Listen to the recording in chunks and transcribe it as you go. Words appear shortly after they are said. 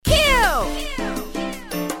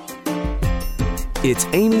It's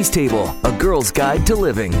Amy's Table, a girl's guide to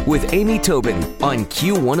living with Amy Tobin on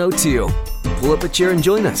Q102. Pull up a chair and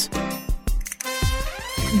join us.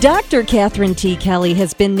 Dr. Katherine T. Kelly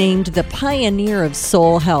has been named the pioneer of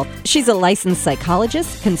soul health. She's a licensed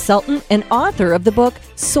psychologist, consultant, and author of the book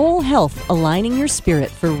Soul Health, Aligning Your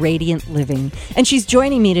Spirit for Radiant Living. And she's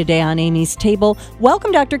joining me today on Amy's Table.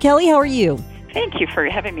 Welcome, Dr. Kelly. How are you? Thank you for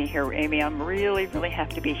having me here, Amy. I'm really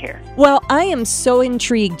happy to be here. Well, I am so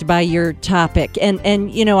intrigued by your topic. And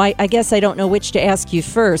you know, I guess I don't know which to ask you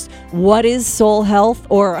first. What is soul health,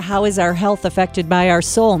 or how is our health affected by our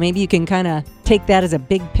soul? Maybe you can kind of take that as a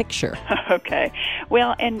big picture. Okay.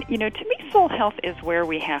 Well, and, you know, to me, soul health is where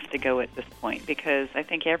we have to go at this point, because I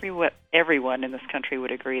think everyone in this country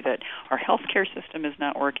would agree that our healthcare system is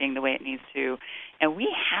not working the way it needs to, and we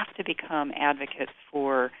have to become advocates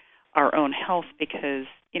for our own health, because,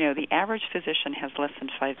 you know, the average physician has less than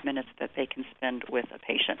 5 minutes that they can spend with a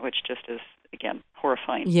patient, which just is, again,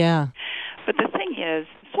 horrifying. Yeah. But the thing is,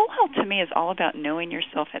 soul health to me is all about knowing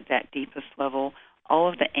yourself at that deepest level, all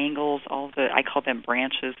of the angles, all of the, I call them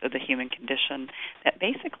branches of the human condition, that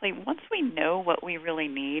basically once we know what we really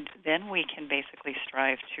need, then we can basically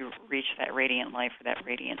strive to reach that radiant life or that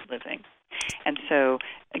radiant living. And so,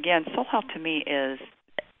 again, soul health to me is,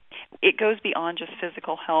 it goes beyond just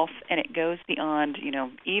physical health, and it goes beyond, you know,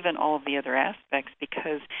 even all of the other aspects,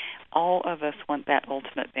 because all of us want that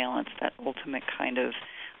ultimate balance, that ultimate kind of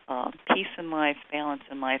peace in life, balance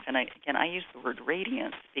in life. And I use the word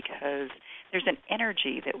radiance because there's an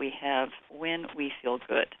energy that we have when we feel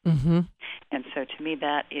good. Mm-hmm. And so to me,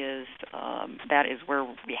 that is where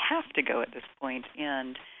we have to go at this point.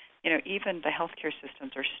 And you know, even the healthcare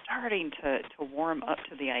systems are starting to warm up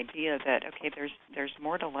to the idea that, okay, there's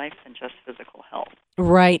more to life than just physical health.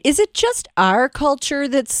 Right. Is it just our culture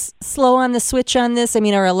that's slow on the switch on this? I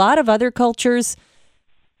mean, are a lot of other cultures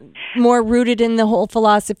more rooted in the whole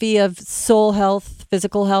philosophy of soul health,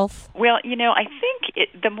 physical health? Well, you know, I think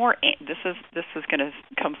this is going to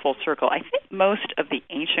come full circle. I think most of the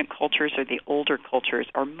ancient cultures or the older cultures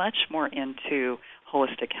are much more into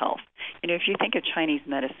holistic health. You know, if you think of Chinese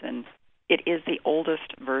medicine, it is the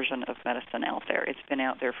oldest version of medicine out there. It's been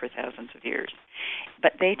out there for thousands of years.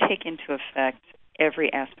 But they take into effect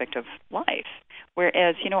every aspect of life.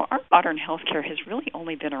 Whereas, you know, our modern healthcare has really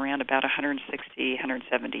only been around about 160,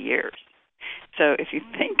 170 years. So if you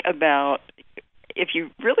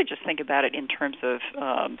really just think about it in terms of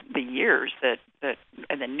the years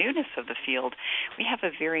and the newness of the field, we have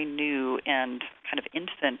a very new and kind of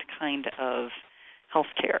infant kind of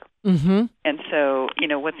healthcare. Mm-hmm. And so, you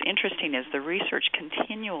know, what's interesting is the research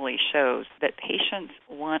continually shows that patients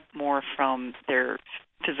want more from their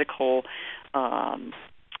physical,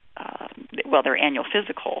 their annual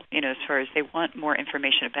physical, you know, as far as they want more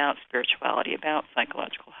information about spirituality, about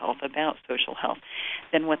psychological health, about social health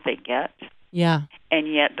than what they get. Yeah. And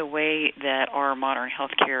yet the way that our modern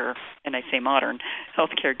healthcare, and I say modern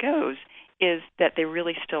healthcare goes, is that they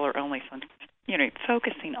really still are only,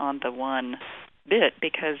 focusing on the one bit,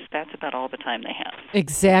 because that's about all the time they have.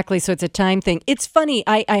 Exactly. So it's a time thing. It's funny.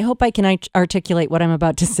 I hope I can articulate what I'm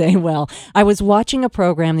about to say well. I was watching a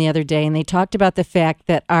program the other day, and they talked about the fact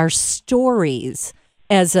that our stories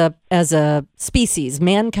as a species,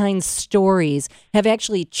 mankind's stories, have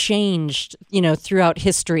actually changed, you know, throughout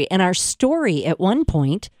history. And our story at one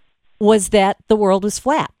point was that the world was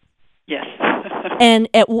flat. Yes. And,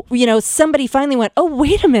 somebody finally went, oh,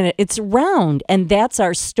 wait a minute, it's round. And that's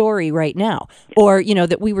our story right now. Or, you know,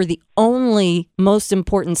 that we were the only most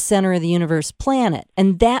important center of the universe planet.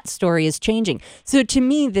 And that story is changing. So to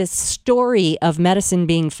me, this story of medicine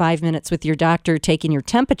being 5 minutes with your doctor, taking your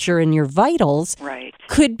temperature and your vitals, right,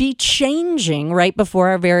 could be changing right before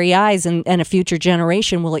our very eyes. And a future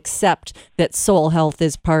generation will accept that soul health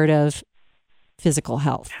is part of physical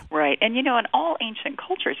health. Right. And, you know, in all ancient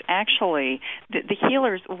cultures, actually, the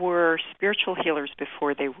healers were spiritual healers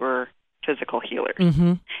before they were physical healers.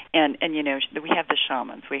 Mm-hmm. And you know, we have the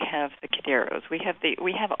shamans, we have the caderos, we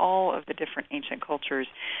have all of the different ancient cultures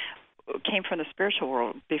came from the spiritual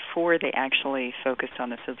world before they actually focused on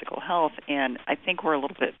the physical health. And I think we're a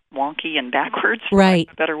little bit wonky and backwards, right,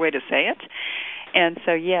 for a better way to say it. And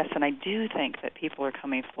so, yes, and I do think that people are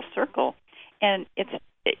coming full circle. And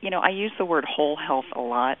you know, I use the word whole health a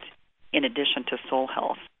lot in addition to soul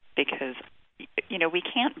health, because, you know, we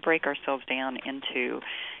can't break ourselves down into,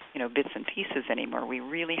 you know, bits and pieces anymore. We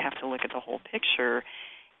really have to look at the whole picture.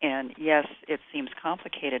 And yes, it seems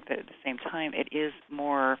complicated, but at the same time, it is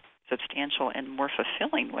more substantial and more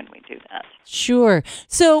fulfilling when we do that. Sure.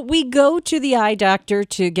 So we go to the eye doctor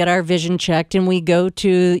to get our vision checked, and we go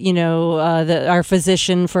to, our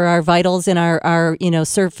physician for our vitals and our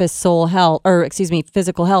surface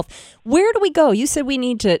physical health. Where do we go? You said we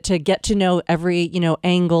need to get to know every,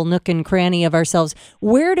 angle, nook and cranny of ourselves.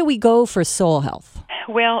 Where do we go for soul health?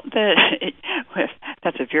 Well,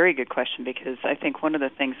 that's a very good question, because I think one of the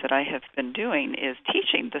things that I have been doing is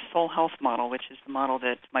teaching the soul health model, which is the model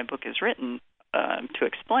that my book is written to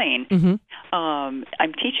explain. Mm-hmm.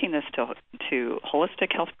 I'm teaching this to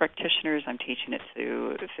holistic health practitioners. I'm teaching it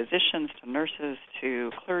to physicians, to nurses,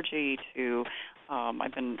 to clergy, to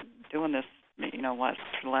I've been doing this for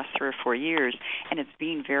the last 3 or 4 years, and it's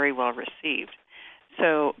being very well received.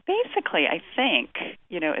 So basically, I think,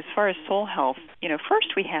 as far as soul health,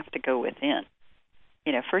 first we have to go within.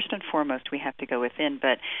 First and foremost, we have to go within.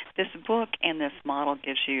 But this book and this model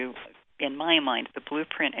gives you, in my mind, the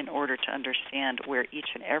blueprint in order to understand where each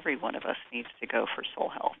and every one of us needs to go for soul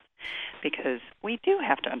health. Because we do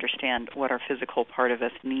have to understand what our physical part of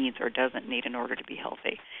us needs or doesn't need in order to be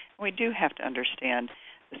healthy. We do have to understand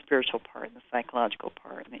the spiritual part, and the psychological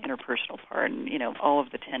part, and the interpersonal part, and, all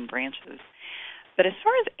of the 10 branches. But as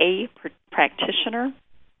far as a practitioner,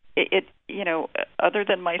 other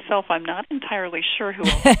than myself, I'm not entirely sure who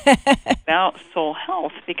else about soul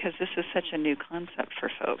health, because this is such a new concept for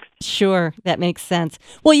folks. Sure, that makes sense.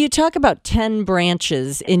 Well, you talk about 10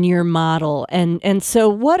 branches in your model, and so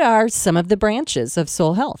what are some of the branches of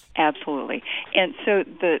soul health? Absolutely. And so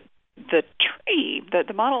the tree,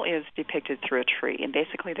 the model is depicted through a tree, and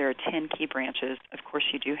basically there are 10 key branches. Of course,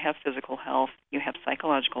 you do have physical health, you have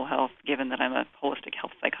psychological health. Given that I'm a holistic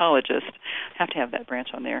health psychologist, I have to have that branch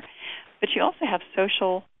on there. But you also have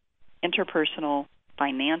social, interpersonal,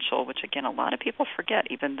 financial, which again a lot of people forget,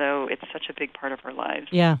 even though it's such a big part of our lives.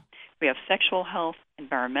 Yeah. We have sexual health,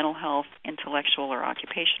 environmental health, intellectual or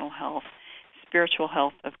occupational health, spiritual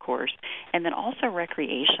health, of course, and then also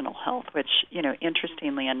recreational health, which,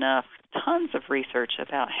 interestingly enough, tons of research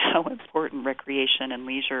about how important recreation and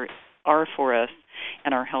leisure are for us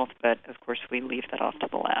and our health, but of course we leave that off to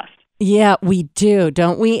the last. Yeah, we do,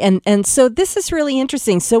 don't we? And so this is really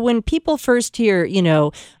interesting. So when people first hear,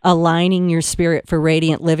 aligning your spirit for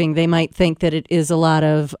radiant living, they might think that it is a lot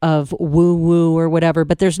of woo-woo or whatever,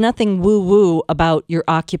 but there's nothing woo-woo about your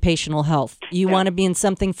occupational health. You want to be in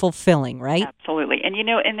something fulfilling, right? Absolutely.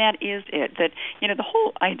 And that is it. That, the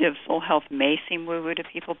whole idea of soul health may seem woo-woo to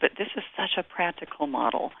people, but this is such a practical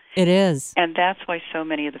model. It is. And that's why so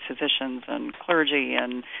many of the physicians and clergy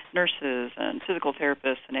and nurses and physical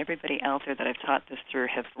therapists and everybody out there that I've taught this through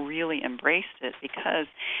have really embraced it, because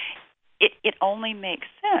it only makes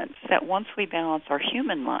sense that once we balance our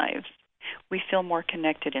human lives, we feel more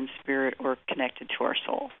connected in spirit or connected to our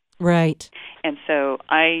soul. Right. And so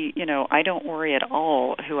I don't worry at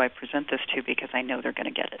all who I present this to, because I know they're going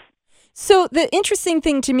to get it. So the interesting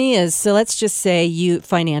thing to me is, so let's just say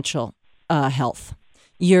financial health.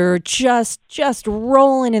 You're just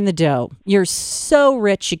rolling in the dough. You're so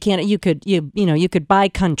rich you could buy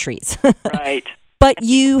countries. Right. But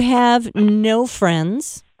you have no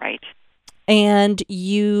friends. Right. And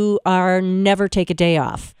you are never take a day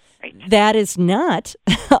off. Right. That is not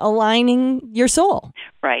aligning your soul.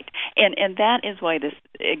 Right. And that is why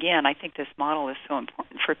I think this model is so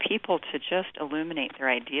important for people to just illuminate their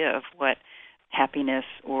idea of what happiness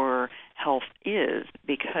or health is,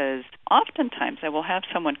 because oftentimes I will have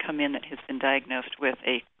someone come in that has been diagnosed with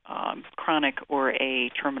a chronic or a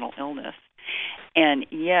terminal illness, and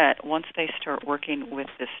yet once they start working with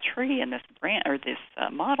this tree and this brand or this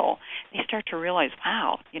model, they start to realize,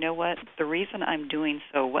 wow, you know what? The reason I'm doing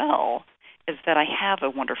so well is that I have a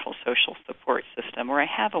wonderful social support system, or I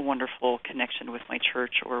have a wonderful connection with my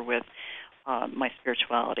church or with my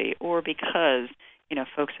spirituality, or because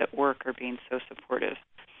folks at work are being so supportive.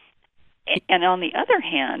 And on the other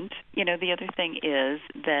hand, the other thing is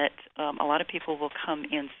that a lot of people will come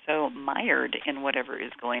in so mired in whatever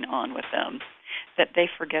is going on with them that they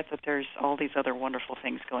forget that there's all these other wonderful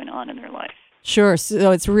things going on in their life. Sure.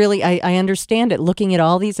 So it's really, I understand it, looking at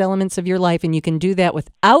all these elements of your life, and you can do that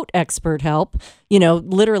without expert help,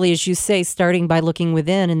 literally, as you say, starting by looking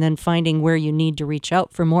within and then finding where you need to reach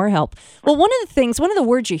out for more help. Well, one of the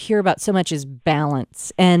words you hear about so much is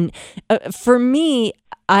balance. And for me,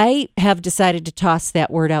 I have decided to toss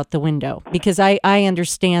that word out the window, because I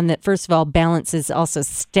understand that, first of all, balance is also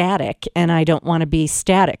static, and I don't want to be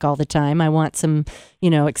static all the time. I want some,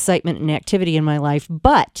 excitement and activity in my life.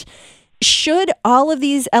 But should all of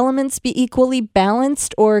these elements be equally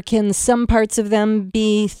balanced, or can some parts of them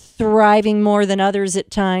be thriving more than others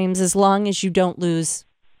at times, as long as you don't lose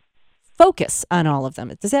focus on all of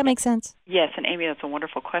them. Does that make sense? Yes, and Amy, that's a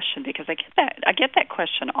wonderful question because I get that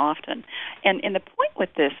question often. And the point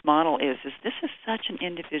with this model is this is such an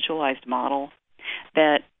individualized model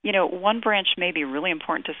that, one branch may be really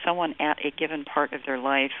important to someone at a given part of their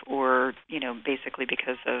life or, basically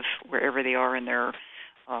because of wherever they are in their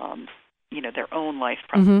their own life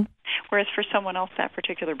process. Mm-hmm. Whereas for someone else, that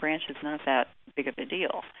particular branch is not that big of a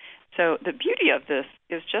deal. So the beauty of this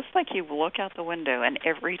is just like you look out the window and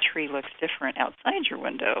every tree looks different outside your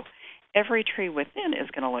window, every tree within is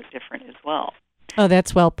going to look different as well. Oh,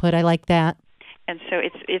 that's well put. I like that. And so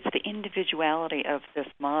it's the individuality of this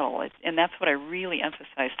model. And that's what I really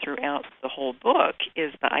emphasize throughout the whole book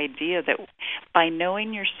is the idea that by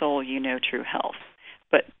knowing your soul, you know true health.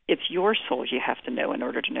 But it's your soul you have to know in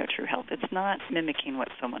order to know true health. It's not mimicking what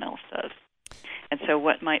someone else does. And so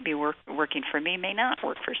what might be working for me may not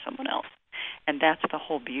work for someone else. And that's the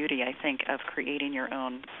whole beauty, I think, of creating your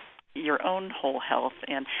own whole health.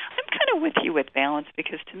 And I'm kind of with you with balance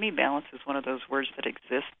because to me balance is one of those words that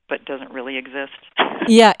exists but doesn't really exist.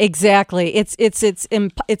 Yeah, exactly. It's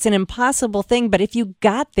an impossible thing, but if you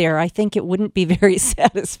got there, I think it wouldn't be very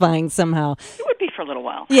satisfying somehow. It would be for a little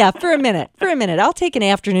while. Yeah, for a minute. I'll take an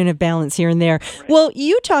afternoon of balance here and there. Right. Well,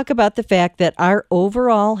 you talk about the fact that our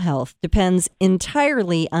overall health depends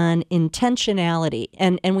entirely on intentionality,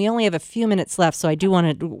 and we only have a few minutes left, so I do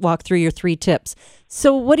want to walk through your 3 tips.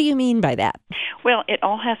 So what do you mean by that? Well, it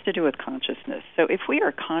all has to do with consciousness. So if we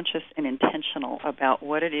are conscious and intentional about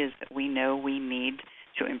what it is that we know we need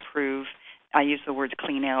to improve, I use the words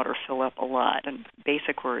clean out or fill up a lot, and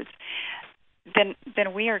basic words, then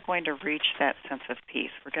we are going to reach that sense of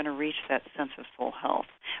peace. We're going to reach that sense of soul health.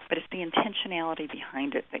 But it's the intentionality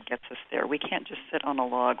behind it that gets us there. We can't just sit on a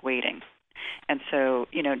log waiting. And so,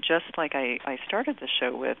 just like I started the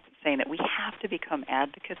show with saying that we have to become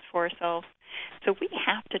advocates for ourselves, so we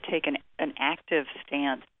have to take an active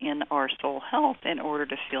stance in our soul health in order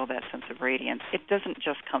to feel that sense of radiance. It doesn't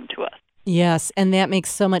just come to us. Yes, and that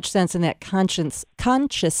makes so much sense. And that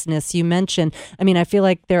consciousness you mentioned, I mean, I feel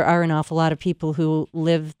like there are an awful lot of people who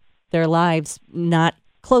live their lives not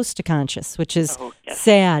close to conscious, which is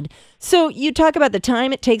sad. So you talk about the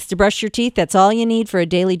time it takes to brush your teeth. That's all you need for a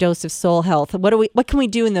daily dose of soul health. What can we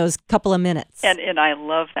do in those couple of minutes? And I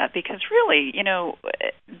love that because really,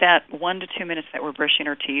 that 1 to 2 minutes that we're brushing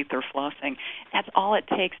our teeth or flossing, that's all it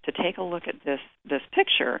takes to take a look at this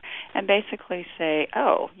picture and basically say,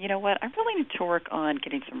 oh, you know what, I really need to work on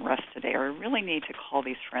getting some rest today, or I really need to call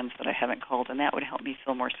these friends that I haven't called, and that would help me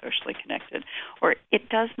feel more socially connected. Or it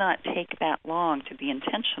does not take that long to be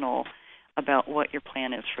intentional about what your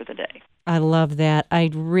plan is for the day. I love that. I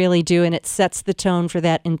really do. And it sets the tone for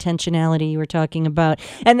that intentionality you were talking about.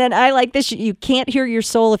 And then I like this. You can't hear your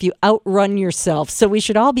soul if you outrun yourself. So we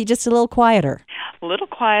should all be just a little quieter. A little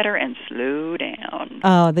quieter and slow down.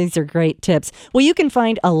 Oh, these are great tips. Well, you can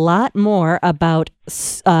find a lot more about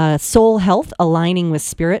soul health, aligning with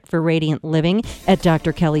spirit for radiant living at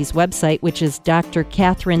Dr. Kelly's website, which is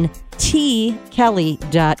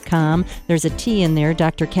drkatherinetkelly.com. There's a T in there,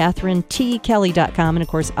 drkatherinetkelly.com. And of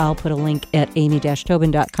course, I'll put a link at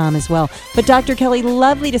amy-tobin.com as well. But Dr. Kelly,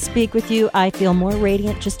 lovely to speak with you. I feel more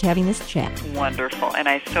radiant just having this chat. Wonderful. And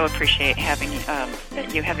I so appreciate having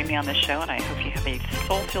you having me on the show, and I hope you have a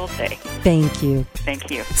soul-filled day. Thank you. Thank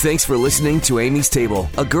you. Thanks for listening to Amy's Table,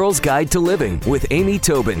 a girl's guide to living with Amy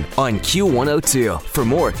Tobin on Q102. For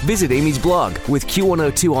more, visit Amy's blog with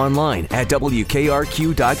Q102 online at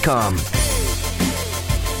WKRQ.com.